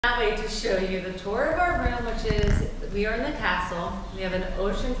Can't wait to show you the tour of our room, which is, we are in the castle. We have an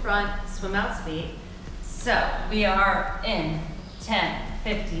oceanfront swim out suite. So we are in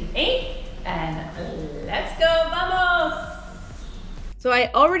 1058 and let's go, vamos! So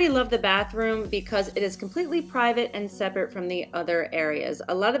I already love the bathroom because it is completely private and separate from the other areas.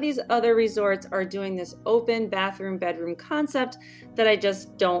 A lot of these other resorts are doing this open bathroom bedroom concept that I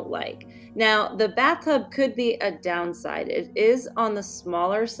just don't like. Now, the bathtub could be a downside. It is on the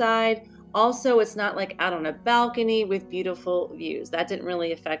smaller side. Also, it's not like out on a balcony with beautiful views. That didn't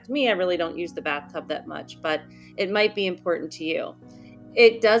really affect me. I really don't use the bathtub that much, but it might be important to you.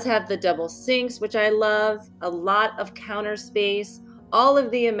 It does have the double sinks, which I love, a lot of counter space, all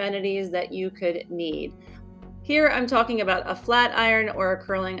of the amenities that you could need. Here I'm talking about a flat iron or a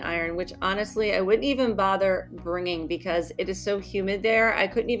curling iron, which honestly I wouldn't even bother bringing because it is so humid there. I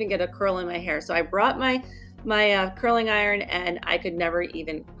couldn't even get a curl in my hair. So I brought my curling iron and I could never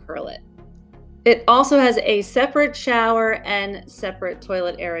even curl it. It also has a separate shower and separate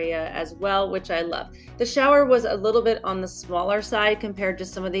toilet area as well, which I love. The shower was a little bit on the smaller side compared to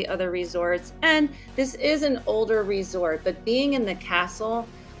some of the other resorts, and this is an older resort, but being in the castle,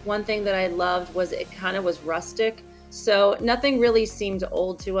 one thing that I loved was it kind of was rustic, so nothing really seemed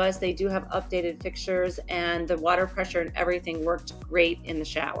old to us. They do have updated fixtures, and the water pressure and everything worked great in the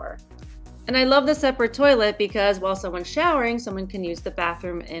shower. And I love the separate toilet because while someone's showering, someone can use the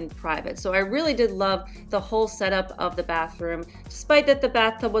bathroom in private. So I really did love the whole setup of the bathroom, despite that the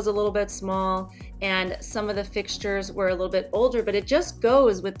bathtub was a little bit small and some of the fixtures were a little bit older, but it just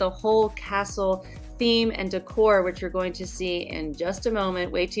goes with the whole castle theme and decor, which you're going to see in just a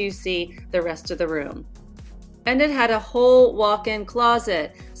moment. Wait till you see the rest of the room. And it had a whole walk-in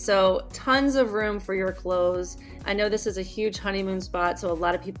closet, so tons of room for your clothes. I know this is a huge honeymoon spot, so a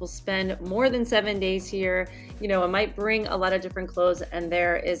lot of people spend more than 7 days here. You know, it might bring a lot of different clothes, and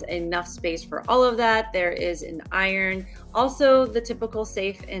there is enough space for all of that. There is an iron, also the typical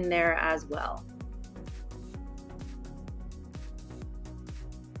safe in there as well.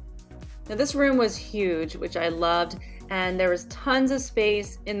 Now this room was huge, which I loved. And there was tons of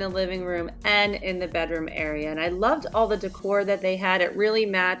space in the living room and in the bedroom area. And I loved all the decor that they had. It really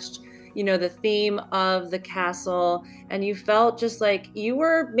matched, you know, the theme of the castle. And you felt just like you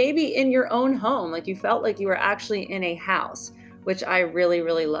were maybe in your own home. Like you felt like you were actually in a house, which I really,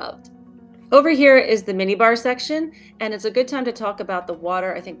 really loved. Over here is the minibar section, and it's a good time to talk about the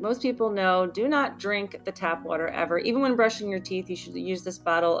water. I think most people know, do not drink the tap water ever. Even when brushing your teeth, you should use this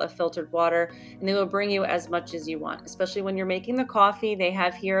bottle of filtered water, and they will bring you as much as you want, especially when you're making the coffee. They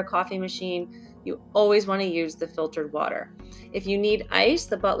have here a coffee machine. You always want to use the filtered water. If you need ice,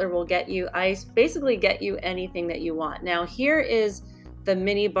 the butler will get you ice, basically get you anything that you want. Now here is the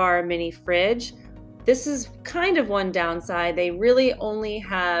minibar mini fridge. This is kind of one downside. They really only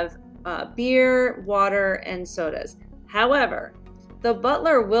have beer, water, and sodas. However, the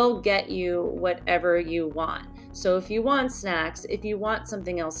butler will get you whatever you want. So if you want snacks, if you want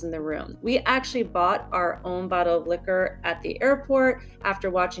something else in the room. We actually bought our own bottle of liquor at the airport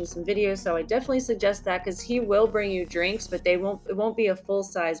after watching some videos, so I definitely suggest that because he will bring you drinks, but it won't be a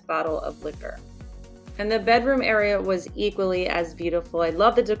full-size bottle of liquor. And the bedroom area was equally as beautiful. I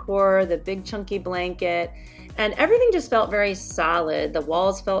love the decor, the big chunky blanket, and everything just felt very solid. The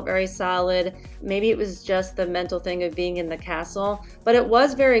walls felt very solid. Maybe it was just the mental thing of being in the castle, but it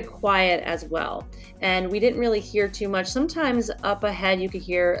was very quiet as well. And we didn't really hear too much. Sometimes up ahead you could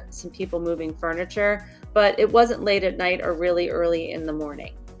hear some people moving furniture, but it wasn't late at night or really early in the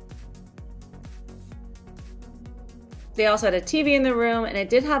morning. They also had a TV in the room, and it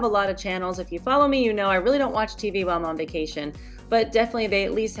did have a lot of channels. If you follow me, you know I really don't watch TV while I'm on vacation, but definitely they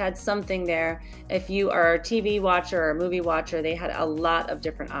at least had something there. If you are a TV watcher or a movie watcher, they had a lot of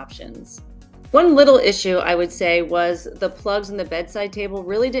different options. One little issue I would say was the plugs in the bedside table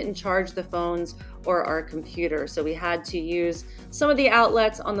really didn't charge the phones or our computer, so we had to use some of the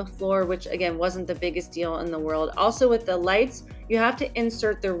outlets on the floor, which again wasn't the biggest deal in the world. Also with the lights, you have to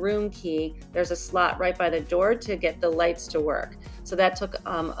insert the room key. There's a slot right by the door to get the lights to work. So that took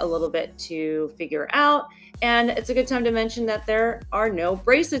a little bit to figure out. And it's a good time to mention that there are no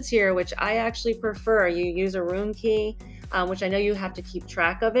bracelets here, which I actually prefer. You use a room key, which I know you have to keep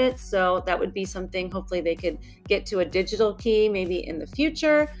track of it. So that would be something, hopefully they could get to a digital key maybe in the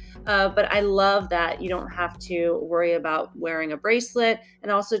future. But I love that you don't have to worry about wearing a bracelet.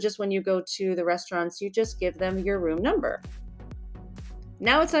 And also just when you go to the restaurants, you just give them your room number.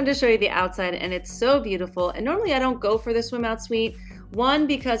 Now it's time to show you the outside, and it's so beautiful. And normally I don't go for the swim out suite. One,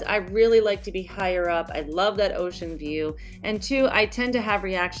 because I really like to be higher up. I love that ocean view. And two, I tend to have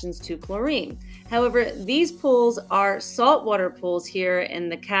reactions to chlorine. However, these pools are saltwater pools here in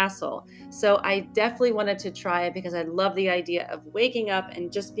the castle. So I definitely wanted to try it because I love the idea of waking up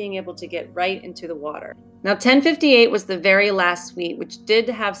and just being able to get right into the water. Now, 1058 was the very last suite, which did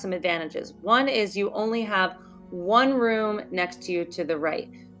have some advantages. One is you only have one room next to you to the right.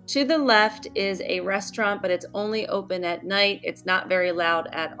 To the left is a restaurant, but it's only open at night. It's not very loud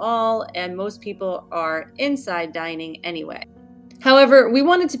at all, and most people are inside dining anyway. However, we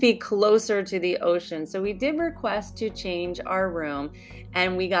wanted to be closer to the ocean, so we did request to change our room,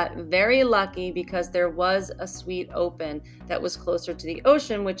 and we got very lucky because there was a suite open that was closer to the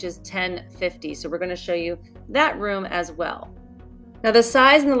ocean, which is 1050. So we're going to show you that room as well. Now, the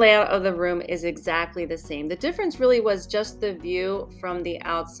size and the layout of the room is exactly the same. The difference really was just the view from the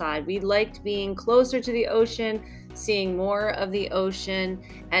outside. We liked being closer to the ocean, seeing more of the ocean,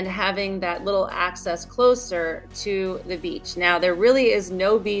 and having that little access closer to the beach. Now, there really is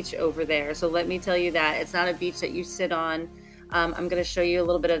no beach over there, so let me tell you that. It's not a beach that you sit on. I'm going to show you a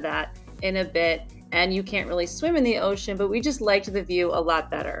little bit of that in a bit, and you can't really swim in the ocean, but we just liked the view a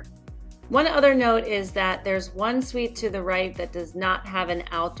lot better. One other note is that there's one suite to the right that does not have an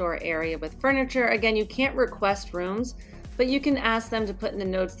outdoor area with furniture. Again, you can't request rooms, but you can ask them to put in the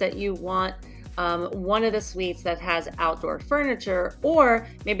notes that you want one of the suites that has outdoor furniture, or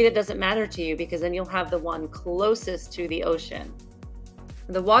maybe that doesn't matter to you because then you'll have the one closest to the ocean.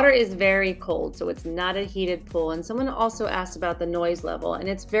 The water is very cold, so it's not a heated pool. And someone also asked about the noise level, and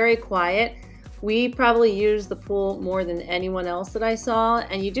it's very quiet. We probably use the pool more than anyone else that I saw,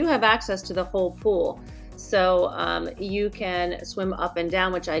 and you do have access to the whole pool. So you can swim up and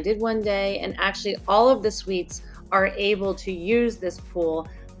down, which I did one day, and actually all of the suites are able to use this pool,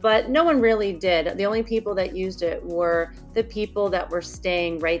 but no one really did. The only people that used it were the people that were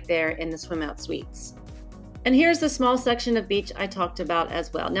staying right there in the swim out suites. And here's the small section of beach I talked about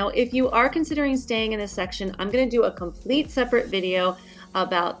as well. Now, if you are considering staying in this section, I'm going to do a complete separate video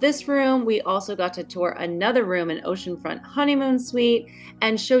about this room. We also got to tour another room, an oceanfront honeymoon suite,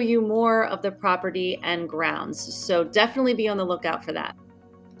 and show you more of the property and grounds. So definitely be on the lookout for that.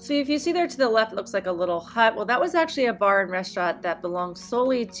 So if you see there to the left, it looks like a little hut. Well, that was actually a bar and restaurant that belonged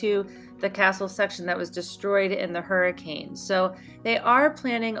solely to the castle section that was destroyed in the hurricane. So they are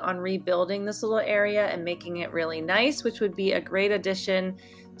planning on rebuilding this little area and making it really nice, which would be a great addition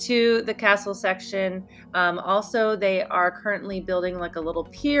to the castle section. Also, they are currently building like a little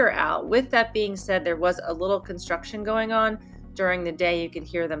pier out. With that being said, there was a little construction going on during the day. You could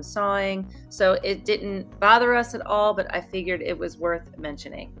hear them sawing. So it didn't bother us at all, but I figured it was worth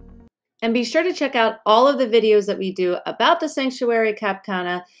mentioning. And be sure to check out all of the videos that we do about the Sanctuary Cap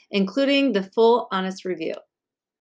Cana, including the full honest review.